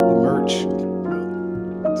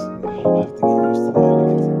have to get used to that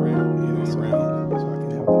because around, so I can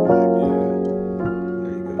have the back. Yeah.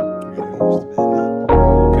 There you go. I gotta get used to that.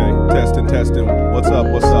 Okay, testing. What's up?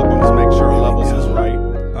 I'm just making sure levels is right.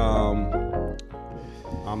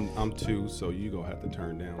 I'm 2, so you gonna have to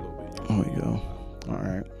turn down a little bit. There we go.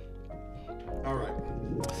 All right.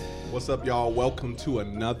 What's up, y'all? Welcome to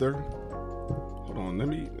another. Hold on.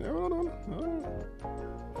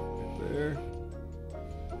 There.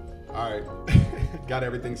 All right. Got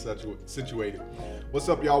everything situated. What's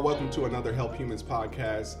up, y'all? Welcome to another Help Humans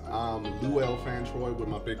podcast. I'm Lou Fantroy with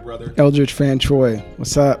my big brother Eldridge Fantroy.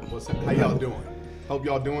 What's up? How y'all doing? Hope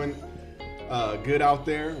y'all doing good out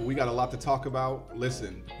there. We got a lot to talk about.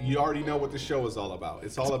 Listen, you already know what the show is all about.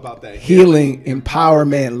 It's all about that healing,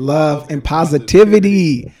 empowerment, love, and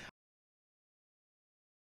positivity.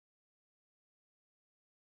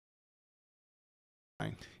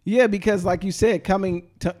 Yeah, because like you said, coming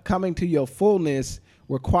to your fullness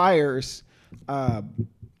requires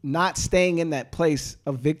not staying in that place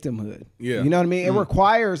of victimhood. Yeah. You know what I mean? It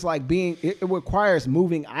requires it requires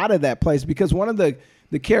moving out of that place, because one of the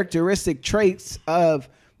characteristic traits of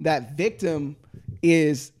that victim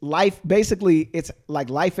is life. Basically, it's like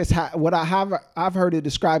life is I've heard it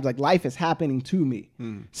described like life is happening to me.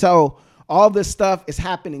 So all this stuff is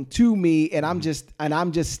happening to me, and I'm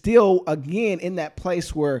just still again in that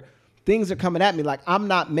place where things are coming at me. Like I'm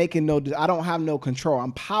not making I don't have no control.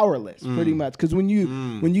 I'm powerless pretty much. Because when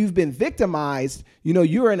you've been victimized,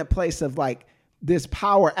 you're in a place of like this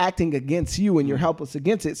power acting against you, and you're helpless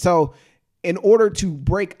against it. So in order to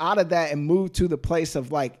break out of that and move to the place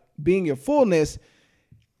of like being your fullness,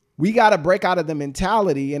 we got to break out of the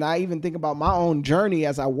mentality. And I even think about my own journey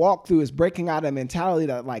as I walk through, is breaking out of the mentality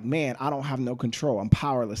that like, man, I don't have no control. I'm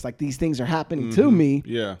powerless. Like these things are happening to me.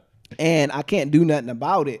 Yeah. And I can't do nothing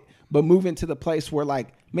about it. But moving to the place where like,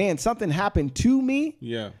 man, something happened to me.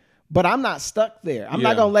 Yeah. But I'm not stuck there. I'm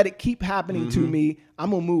not going to let it keep happening to me.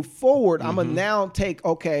 I'm going to move forward. I'm going to now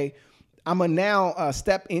I'm going to now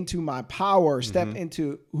step into my power, step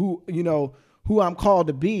into who I'm called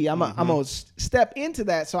to be. I'm going to step into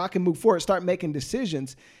that so I can move forward, start making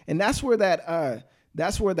decisions. And that's where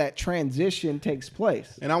that transition takes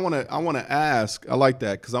place. And I want to ask, I like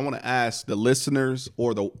that, because I want to ask the listeners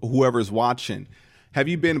or whoever's watching, have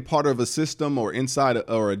you been part of a system or inside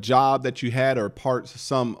or a job that you had, or part of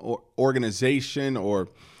some organization or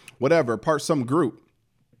whatever, part of some group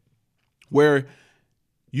where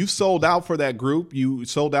you sold out for that group, you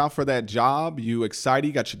sold out for that job, you excited,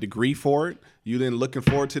 you got your degree for it, you then looking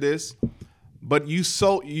forward to this, but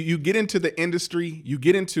you get into the industry, you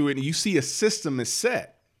get into it, and you see a system is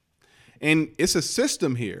set, and it's a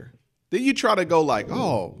system here. Then you try to go like,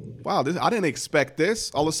 oh, wow, I didn't expect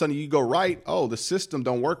this. All of a sudden you go right. Oh, the system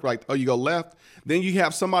don't work right. Oh, you go left. Then you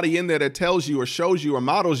have somebody in there that tells you or shows you or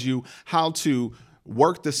models you how to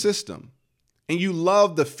work the system. And you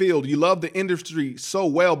love the field. You love the industry so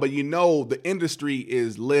well, but the industry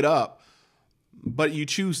is lit up. But you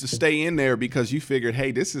choose to stay in there because you figured,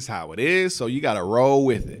 hey, this is how it is. So you got to roll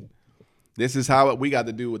with it. This is how we got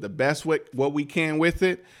to do with the best what we can with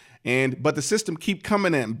it. But the system keep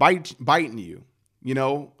coming in, biting you.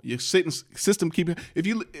 Your system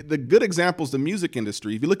the good example is the music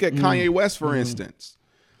industry. If you look at Kanye West, for instance,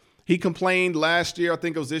 he complained last year, I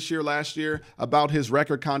think it was last year, about his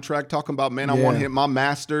record contract, talking about, man, I want to hit my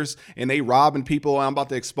masters, and they robbing people. I'm about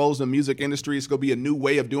to expose the music industry. It's going to be a new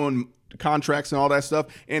way of doing contracts and all that stuff.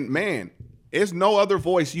 And man, there's no other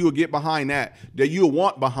voice you will get behind that you will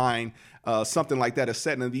want behind something like that, is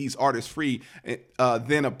setting these artists free,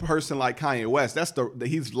 than a person like Kanye West.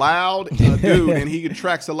 He's loud dude, and he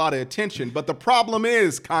attracts a lot of attention. But the problem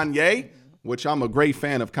is, Kanye, which I'm a great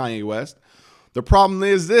fan of Kanye West, the problem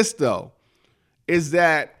is this though, is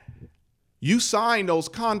that you sign those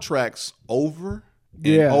contracts over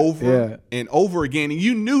and over and over again, and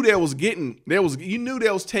you knew they was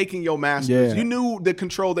taking your masters. You knew the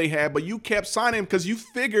control they had, but you kept signing because you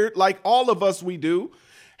figured, like all of us we do,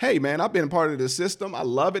 hey, man, I've been a part of the system. I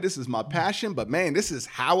love it. This is my passion. But, man, this is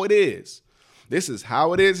how it is. This is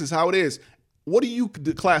how it is. This is how it is. What do you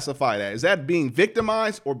classify that? Is that being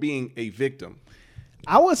victimized or being a victim?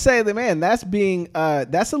 I would say that, man, that's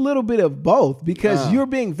a little bit of both, because you're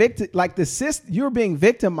being you're being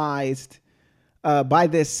victimized by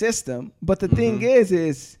this system. But the thing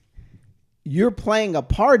is you're playing a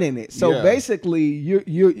part in it. So basically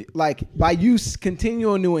you're like, by you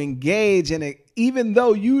continuing to engage in it, even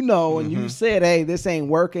though and you said, hey, this ain't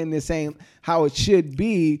working, this ain't how it should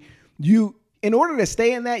be, in order to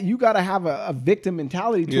stay in that, you got to have a victim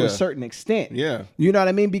mentality to a certain extent. Yeah. You know what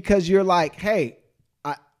I mean? Because you're like, hey,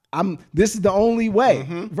 this is the only way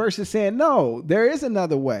versus saying, no, there is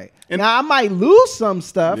another way. And now I might lose some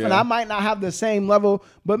stuff and I might not have the same level,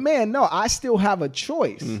 but man, no, I still have a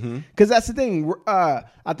choice. Cause that's the thing.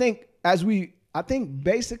 I think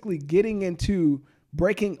basically getting into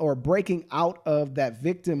breaking out of that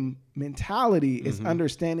victim mentality is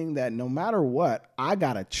understanding that no matter what, I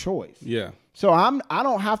got a choice. Yeah. So I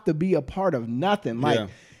don't have to be a part of nothing.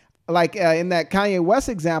 Like in that Kanye West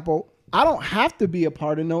example, I don't have to be a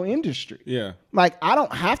part of no industry. Yeah. Like I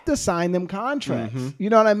don't have to sign them contracts. You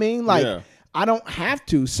know what I mean? Like I don't have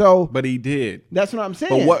to. So, but he did. That's what I'm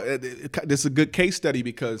saying. But this is a good case study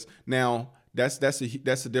because now that's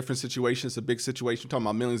a different situation. It's a big situation. We're talking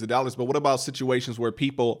about millions of dollars. But what about situations where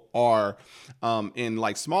people are in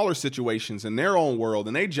like smaller situations in their own world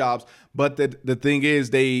and their jobs? But the thing is,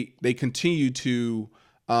 they continue to.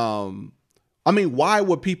 Why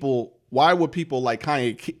would people like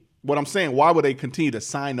Kanye? What I'm saying, why would they continue to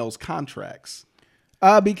sign those contracts?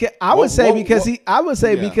 Because I would say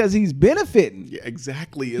because he's benefiting. Yeah,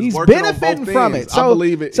 exactly. He's benefiting from it. So, I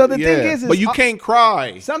believe it. So the thing is, but you can't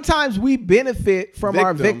cry. Sometimes we benefit from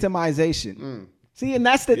our victimization. See, and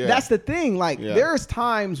that's the thing. Like there's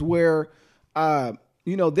times where,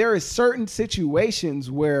 there is certain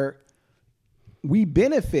situations where we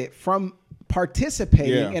benefit from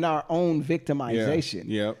participating in our own victimization.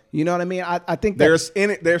 Yeah. You know what I mean? I think there's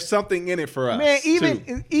something in it for us. Man,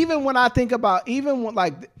 even when I think about,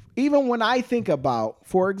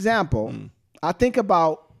 for example, I think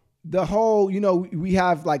about the whole, we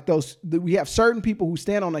have like we have certain people who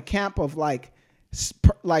stand on a camp of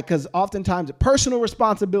because oftentimes personal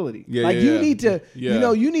responsibility. You need to,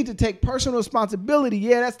 you need to take personal responsibility.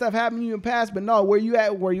 Yeah, that stuff happened to you in the past, but no, where you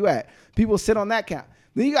at? People sit on that camp.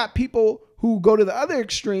 Then you got people who go to the other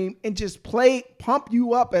extreme and just pump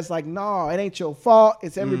you up as like, no, it ain't your fault.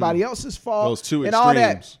 It's everybody else's fault. Those two and extremes. All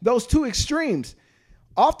that. Those two extremes.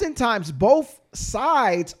 Oftentimes, both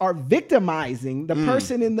sides are victimizing the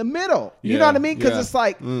person in the middle. You know what I mean? Because it's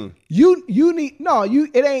like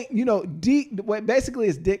basically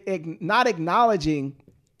it's not acknowledging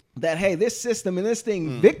that, hey, this system and this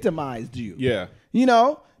thing victimized you. Yeah.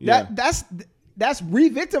 That's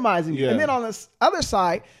re-victimizing you. Yeah. And then on this other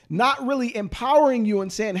side, not really empowering you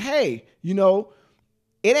and saying, hey, it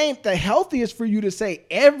ain't the healthiest for you to say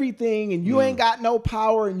everything and you ain't got no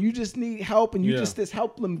power and you just need help and you just this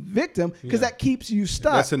helpless victim because that keeps you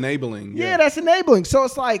stuck. That's enabling. Yeah, that's enabling. So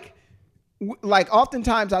it's like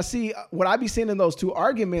oftentimes I see what I be seeing in those two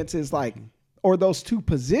arguments is like, or those two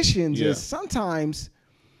positions is sometimes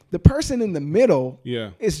the person in the middle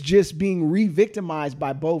is just being re-victimized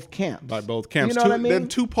by both camps. You know what I mean? They're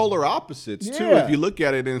two polar opposites too, if you look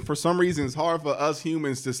at it. And for some reason, it's hard for us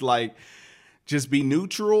humans to just be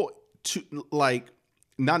neutral,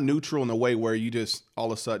 not neutral in a way where you just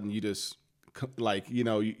all of a sudden you're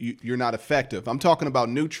not effective. I'm talking about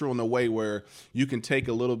neutral in a way where you can take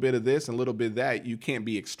a little bit of this and a little bit of that. You can't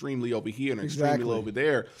be extremely over here and extremely over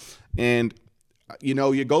there. And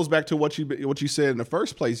it goes back to what you said in the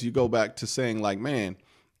first place. You go back to saying like, man,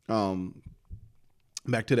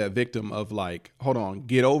 back to that victim of like, hold on,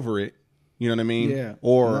 get over it. You know what I mean? Yeah.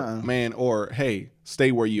 Or hey,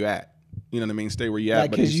 stay where you at. You know what I mean? Stay where you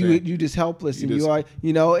at. Because you just helpless and you are,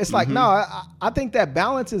 it's like, no, I think that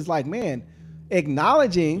balance is like, man,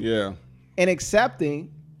 acknowledging and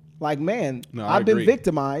accepting like, man, I've been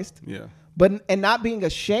victimized. Yeah. And not being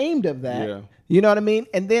ashamed of that. Yeah. You know what I mean?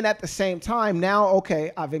 And then at the same time, now,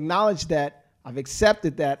 okay, I've acknowledged that. I've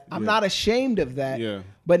accepted that. I'm not ashamed of that. Yeah.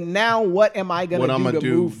 But now what am I going to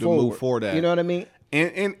do to move forward? That. You know what I mean?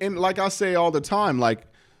 And like I say all the time, like,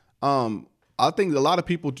 I think a lot of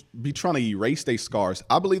people be trying to erase their scars.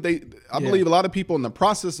 I believe a lot of people in the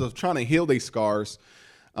process of trying to heal their scars,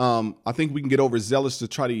 I think we can get overzealous to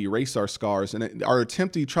try to erase our scars. And our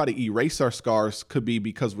attempt to try to erase our scars could be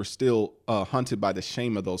because we're still hunted by the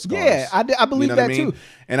shame of those scars. Yeah, I believe that too.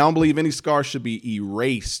 And I don't believe any scars should be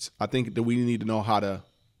erased. I think that we need to know how to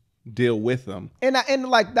deal with them. And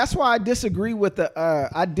that's why I disagree with and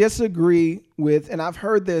I've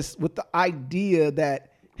heard this with the idea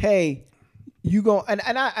that, hey, you go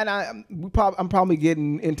I'm probably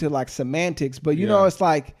getting into like semantics, but it's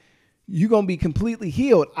like you're gonna be completely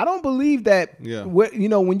healed. I don't believe that.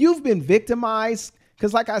 When you've been victimized,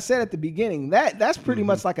 because like I said at the beginning, that's pretty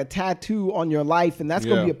much like a tattoo on your life, and that's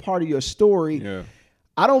gonna be a part of your story. Yeah.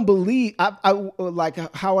 I don't believe I like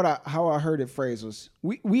how I heard it phrased was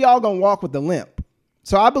we all gonna walk with the limp.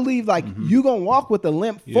 So I believe like you gonna walk with the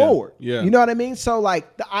limp forward. Yeah. You know what I mean? So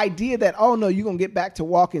like the idea that, oh no, you're gonna get back to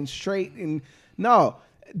walking straight, and no,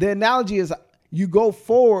 the analogy is you go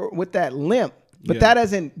forward with that limp, But Yeah.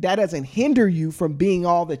 that doesn't hinder you from being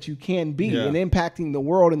all that you can be Yeah. and impacting the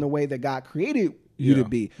world in the way that God created you to Yeah.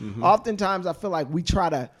 be. Oftentimes I feel like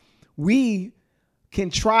we can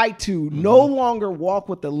try to no longer walk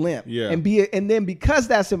with the limp Yeah. and then because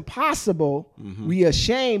that's impossible, we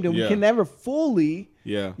ashamed and we Yeah. can never fully,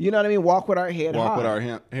 Yeah. you know what I mean, walk with our head Walk high. with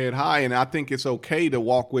our head high, and I think it's okay to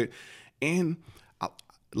walk with, and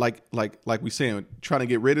like we saying, trying to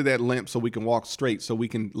get rid of that limp so we can walk straight, so we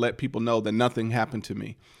can let people know that nothing happened to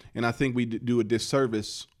me. And I think we do a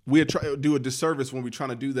disservice. We try to do a disservice when we're trying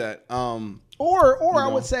to do that. Or I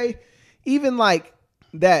would say even like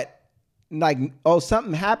that. Like, oh,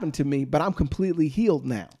 something happened to me, but I'm completely healed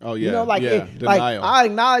now. Oh, you yeah. know, like, Yeah. like Denial. I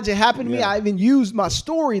acknowledge it happened to me. Yeah. I even used my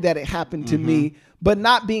story that it happened to me, but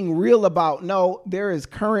not being real about, no, there is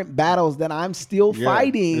current battles that I'm still Yeah,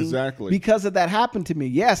 fighting exactly. because of that happened to me.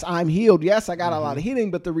 Yes, I'm healed. Yes, I got a lot of healing,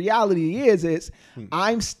 but the reality is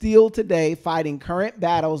I'm still today fighting current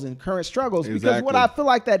battles and current struggles because what Exactly. I feel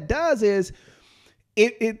like that does is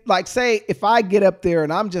it like, say if I get up there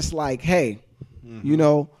and I'm just like, hey, you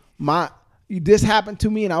know, this happened to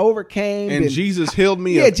me and I overcame. And Jesus healed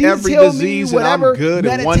me yeah, of Jesus every healed disease, me, whatever, and I'm good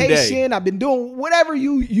in one day. meditation, I've been doing whatever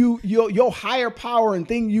your higher power and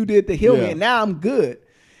thing you did to heal me, Yeah. and now I'm good.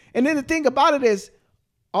 And then the thing about it is,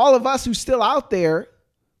 all of us who's still out there,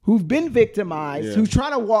 who've been victimized, Yeah. who's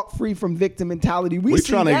trying to walk free from victim mentality, we We're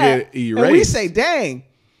see trying to that, get and we erased. say, dang.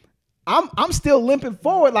 I'm still limping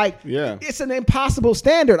forward. Like, Yeah. it's an impossible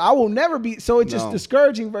standard. I will never be. So it's just No.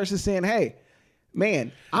 discouraging versus saying, hey,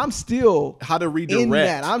 man, I'm still How to redirect. in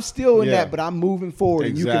that. I'm still in Yeah. that, but I'm moving forward,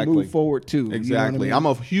 and you can Exactly. move forward too. You know what I Exactly. mean? I'm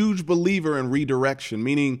a huge believer in redirection,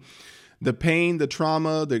 meaning the pain, the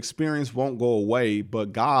trauma, the experience won't go away,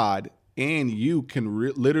 but God and you can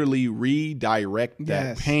literally redirect that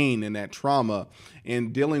Yes. pain and that trauma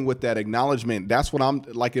and dealing with that acknowledgement. That's what I'm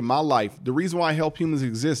like in my life. The reason why Help Humans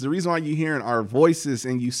exists, the reason why you're hearing our voices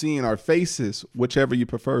and you seeing our faces, whichever you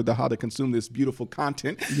prefer, how to consume this beautiful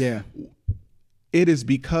content. Yeah. It is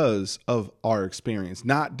because of our experience,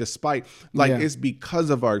 not despite. Like, Yeah. it's because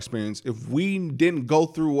of our experience. If we didn't go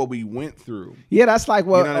through what we went through, Yeah, that's like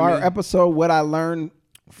what You know what I our mean? episode, what I learned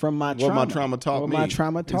from my trauma. what my trauma taught What me. my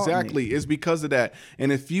trauma taught exactly. me. It's because of that.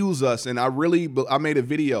 And it fuels us. And I made a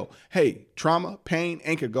video. Hey, trauma, pain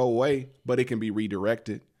ain't could go away, but it can be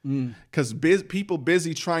redirected. Because people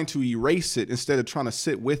busy trying to erase it instead of trying to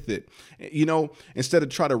sit with it. You know, instead of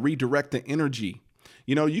try to redirect the energy.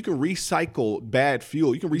 You know, you can recycle bad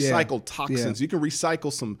fuel. You can recycle toxins. Yeah. You can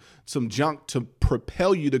recycle some junk to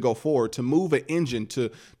propel you to go forward, to move an engine, to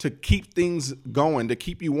keep things going, to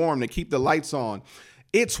keep you warm, to keep the lights on.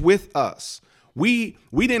 It's with us. We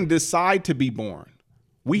didn't decide to be born.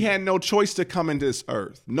 We had no choice to come into this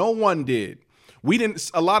earth. No one did.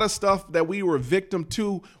 A lot of stuff that we were victim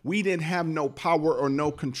to, we didn't have no power or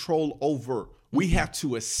no control over. We have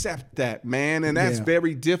to accept that, man. And that's Yeah.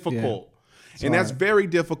 very difficult. And that's very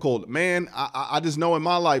difficult, man. I just know in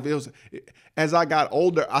my life, as I got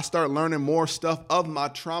older, I started learning more stuff of my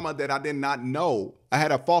trauma that I did not know. I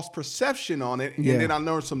had a false perception on it, Yeah. and then I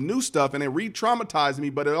learned some new stuff, and it re-traumatized me,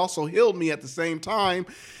 but it also healed me at the same time.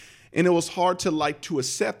 And it was hard to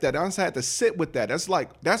accept that. I just had to sit with that.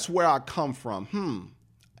 That's where I come from.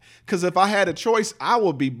 Because if I had a choice,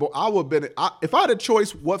 if I had a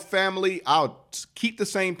choice, what family, I'll keep the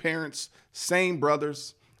same parents, same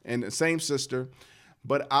brothers, and the same sister.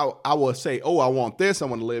 But I will say, oh, I want this. I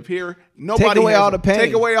want to live here. Nobody Take away all the pain.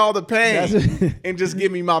 Take away all the pain That's- and just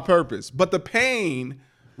give me my purpose. But the pain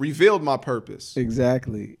revealed my purpose.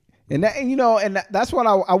 Exactly. And that, that's what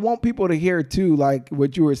I want people to hear too. Like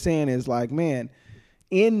what you were saying is like, man,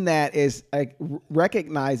 in that is like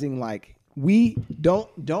recognizing like we don't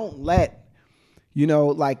let,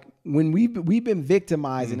 like when we've been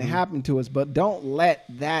victimized and it happened to us, but don't let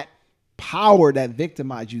that power that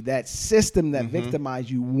victimized you, that system that victimized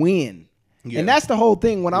you win. Yeah. And that's the whole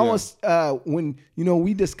thing. When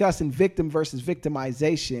we discussing victim versus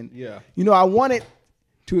victimization, Yeah. I wanted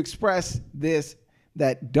to express this,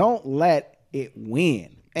 that don't let it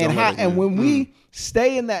win. And Don't let it win. when we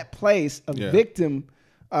stay in that place of Yeah. victim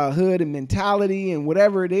hood and mentality and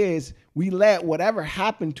whatever it is, we let whatever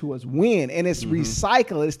happened to us win. And it's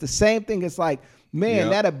recycle. It's the same thing. It's like, man,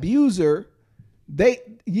 Yep. that abuser,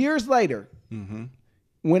 years later,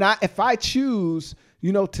 if I choose,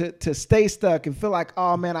 to stay stuck and feel like,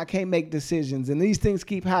 oh man, I can't make decisions and these things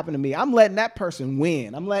keep happening to me, I'm letting that person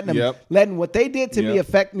win. I'm letting them, Yep. letting what they did to me Yep.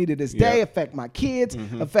 affect me to this day, Yep. affect my kids,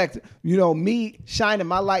 affect, me shining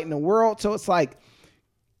my light in the world. So it's like,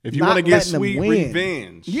 If you not want to get letting them sweet win.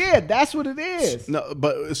 revenge. Yeah, that's what it is. No,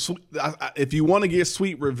 but if you want to get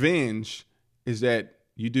sweet revenge, is that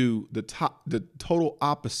you do the total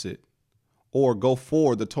opposite, or go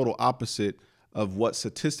for the total opposite of what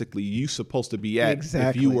statistically you supposed to be at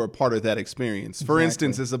if you were a part of that experience. For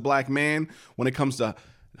instance, as a black man, when it comes to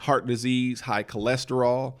heart disease, high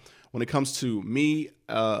cholesterol, when it comes to me,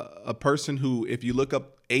 a person who, if you look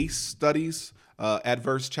up ACE studies,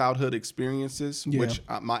 adverse childhood experiences, which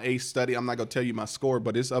my ACE study, I'm not going to tell you my score,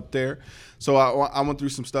 but it's up there. So I went through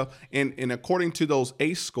some stuff. And according to those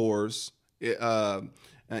ACE scores,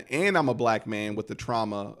 and I'm a black man with the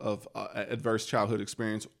trauma of adverse childhood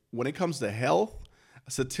experience, when it comes to health,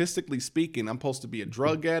 statistically speaking, I'm supposed to be a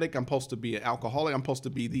drug addict. I'm supposed to be an alcoholic. I'm supposed to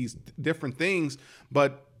be these different things.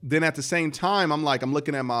 But then at the same time, I'm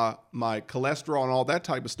looking at my cholesterol and all that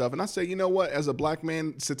type of stuff. And I say, you know what, as a black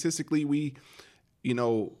man, statistically, we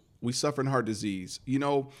suffer in heart disease.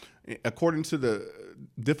 According to the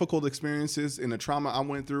difficult experiences and the trauma I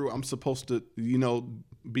went through, I'm supposed to,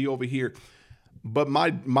 be over here. But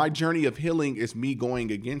my journey of healing is me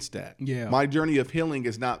going against that. Yeah. My journey of healing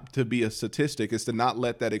is not to be a statistic. It's to not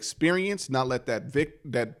let that experience, not let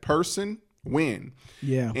that person win.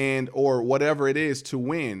 Yeah. And or whatever it is to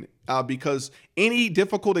win. Because any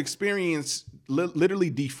difficult experience literally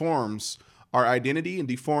deforms our identity and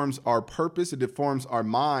deforms our purpose. It deforms our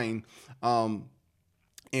mind.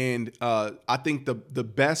 And I think the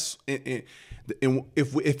best,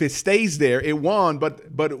 if it stays there, it won.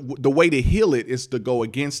 But the way to heal it is to go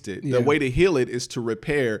against it. Yeah. The way to heal it is to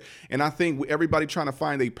repair. And I think everybody trying to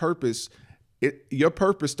find a purpose, your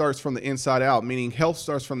purpose starts from the inside out, meaning health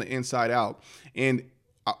starts from the inside out. And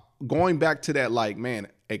going back to that,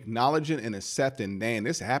 acknowledging and accepting, man,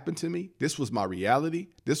 this happened to me. This was my reality.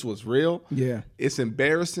 This was real. Yeah. It's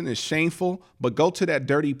embarrassing. It's shameful. But go to that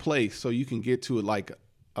dirty place so you can get to it like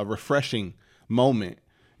a refreshing moment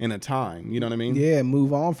in a time. You know what I mean? Yeah,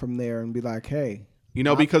 move on from there and be like, hey.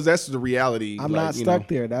 Because that's the reality. I'm not stuck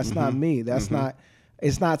there. That's not me. That's not,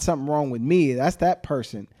 it's not something wrong with me. That's that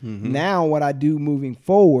person. Now what I do moving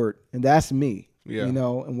forward, and that's me. Yeah.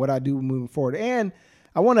 And what I do moving forward. And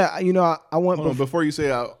I want to, before you say,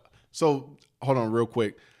 so hold on real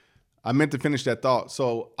quick. I meant to finish that thought.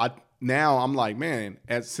 So now I'm like, man,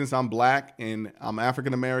 since I'm black and I'm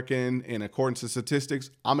African American, and according to statistics,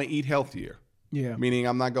 I'm gonna eat healthier. Yeah. Meaning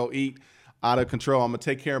I'm not gonna eat out of control. I'm gonna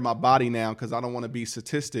take care of my body now because I don't want to be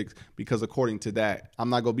statistics. Because according to that, I'm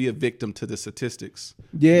not gonna be a victim to the statistics.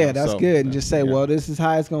 Yeah, that's good. And just say, well, this is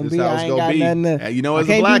how it's gonna be. I ain't got nothing to. As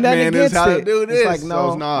a black man, this is how to do this. It's like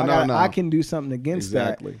no, I can do something against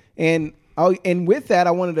that. And with that,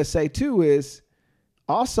 I wanted to say too is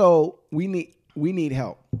also we need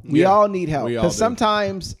help. We all need help, because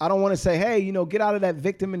sometimes I don't want to say, hey, get out of that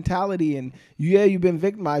victim mentality and you've been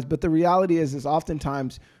victimized. But the reality is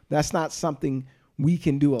oftentimes that's not something we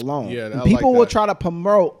can do alone. Yeah, people will try to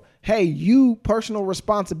promote, hey, personal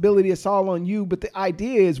responsibility, it's all on you. But the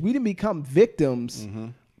idea is we didn't become victims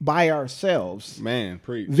by ourselves. Man,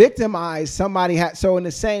 preach. Victimize somebody. So in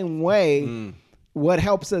the same way, what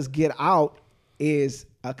helps us get out is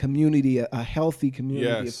a community, a healthy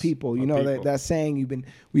community of people. That saying,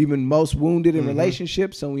 we've been most wounded in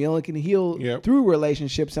relationships, and we only can heal through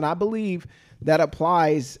relationships. And I believe that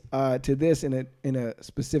applies to this in a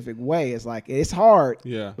specific way. It's like, it's hard,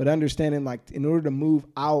 but understanding, like, in order to move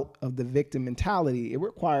out of the victim mentality, it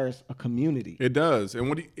requires a community. It does. And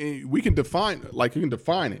we can define, like, you can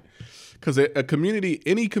define it. Because a community,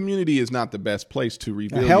 any community is not the best place to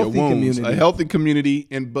reveal your wounds. A healthy community,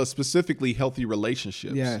 but specifically healthy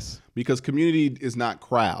relationships. Yes. Because community is not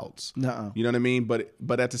crowds. Nuh-uh. You know what I mean?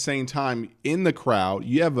 But at the same time, in the crowd,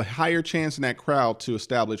 you have a higher chance in that crowd to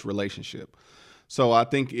establish relationship. So I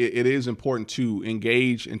think it is important to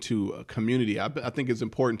engage into a community. I think it's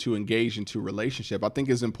important to engage into relationship. I think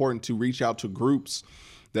it's important to reach out to groups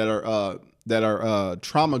that are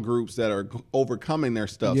trauma groups that are overcoming their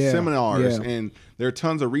stuff, seminars, and there are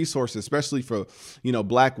tons of resources, especially for,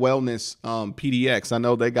 Black Wellness, PDX. I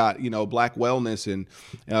know they got, Black Wellness, and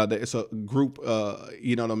it's a group,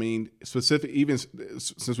 you know what I mean? Specific, even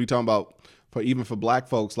since we talking about, for Black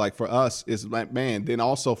folks, like for us, is like, man, then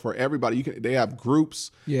also for everybody, they have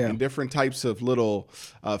groups and different types of little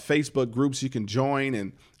Facebook groups you can join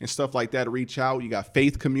and stuff like that to reach out. You got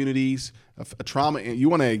faith communities, a trauma, and you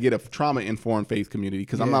want to get a trauma-informed faith community,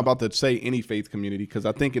 because I'm not about to say any faith community, because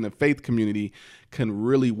I think in a faith community can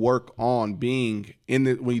really work on being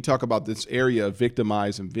when you talk about this area of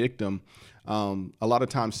victimize and victim. A lot of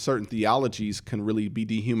times certain theologies can really be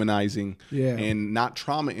dehumanizing and not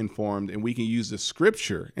trauma informed, and we can use the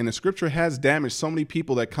scripture, and the scripture has damaged so many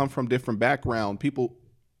people that come from different background. People,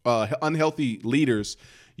 unhealthy leaders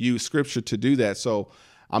use scripture to do that. So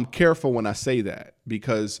I'm careful when I say that,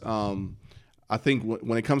 because I think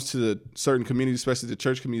when it comes to the certain communities, especially the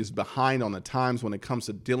church community, is behind on the times when it comes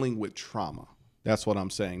to dealing with trauma. That's what I'm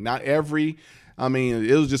saying. Not every, I mean,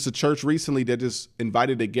 it was just a church recently that just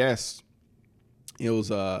invited a guest. It was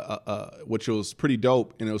which was pretty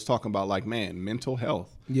dope, and it was talking about like, man, mental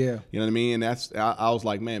health. Yeah, you know what I mean. And that's I was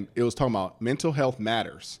like, man, it was talking about mental health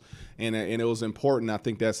matters, and it was important. I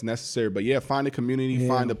think that's necessary. But yeah, find a community,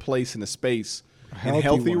 find a place and a space, and a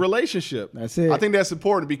healthy relationship. That's it. I think that's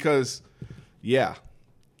important because, yeah.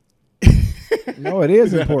 No, it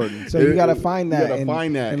is important. So you got to find that. You got to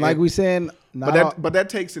find that. And like we saying, but that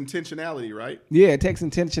takes intentionality, right? Yeah, it takes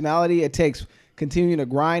intentionality. It takes continuing to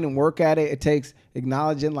grind and work at it. It takes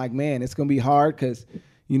acknowledging, like, man, it's gonna be hard because,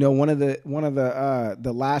 you know, one of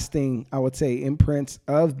the lasting, I would say, imprints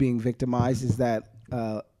of being victimized is that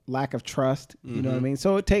lack of trust. You know what I mean?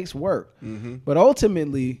 So it takes work, but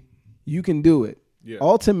ultimately, you can do it. Yeah.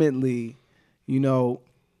 Ultimately, you know,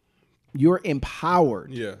 you're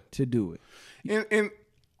empowered to do it. And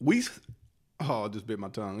we, I just bit my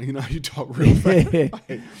tongue. You know, you talk real fast.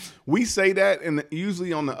 Like, we say that, and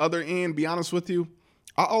usually on the other end, be honest with you,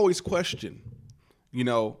 I always question, you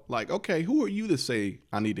know, like, okay, who are you to say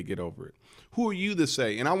I need to get over it? Who are you to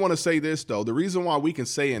say? And I want to say this, though. The reason why we can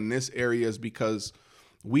say in this area is because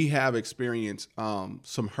we have experienced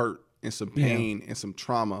some hurt and some pain and some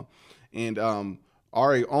trauma. And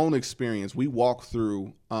our own experience, we walk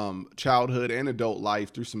through childhood and adult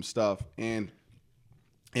life through some stuff, and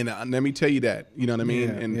let me tell you that, you know what I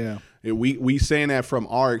mean? We saying that from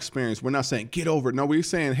our experience. We're not saying get over it. No, we're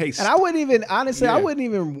saying, hey. And I wouldn't even, honestly, I wouldn't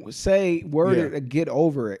even say get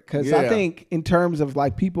over it, because I think in terms of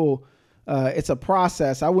like people, it's a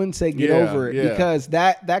process. I wouldn't say get over it because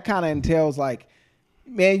that kind of entails like,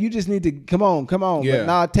 man, you just need to come on. Yeah. But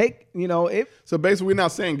now take, you know, so basically we're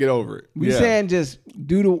not saying get over it. We're saying just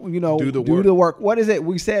do the work. What is it?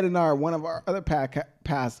 We said in one of our other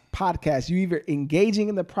past podcasts, you either engaging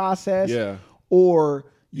in the process or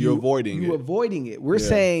you're avoiding it. We're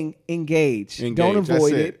saying engage. Don't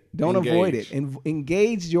avoid it. Don't avoid it. And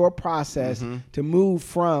engage your process to move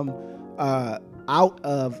from out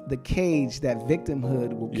of the cage that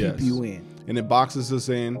victimhood will keep you in. And it boxes us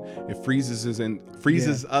in. It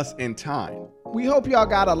freezes us in time. We hope y'all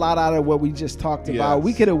got a lot out of what we just talked about.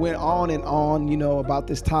 We could have went on and on, you know, about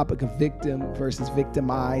this topic of victim versus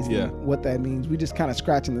victimized and what that means. We just kind of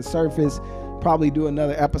scratching the surface. Probably do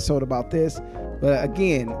another episode about this. But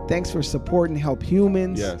again, thanks for supporting Help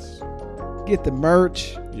Humans. Yes. Get the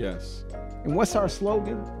merch. Yes. And what's our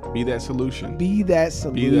slogan? Be that solution. Be that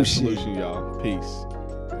solution. Be that solution, y'all. Peace.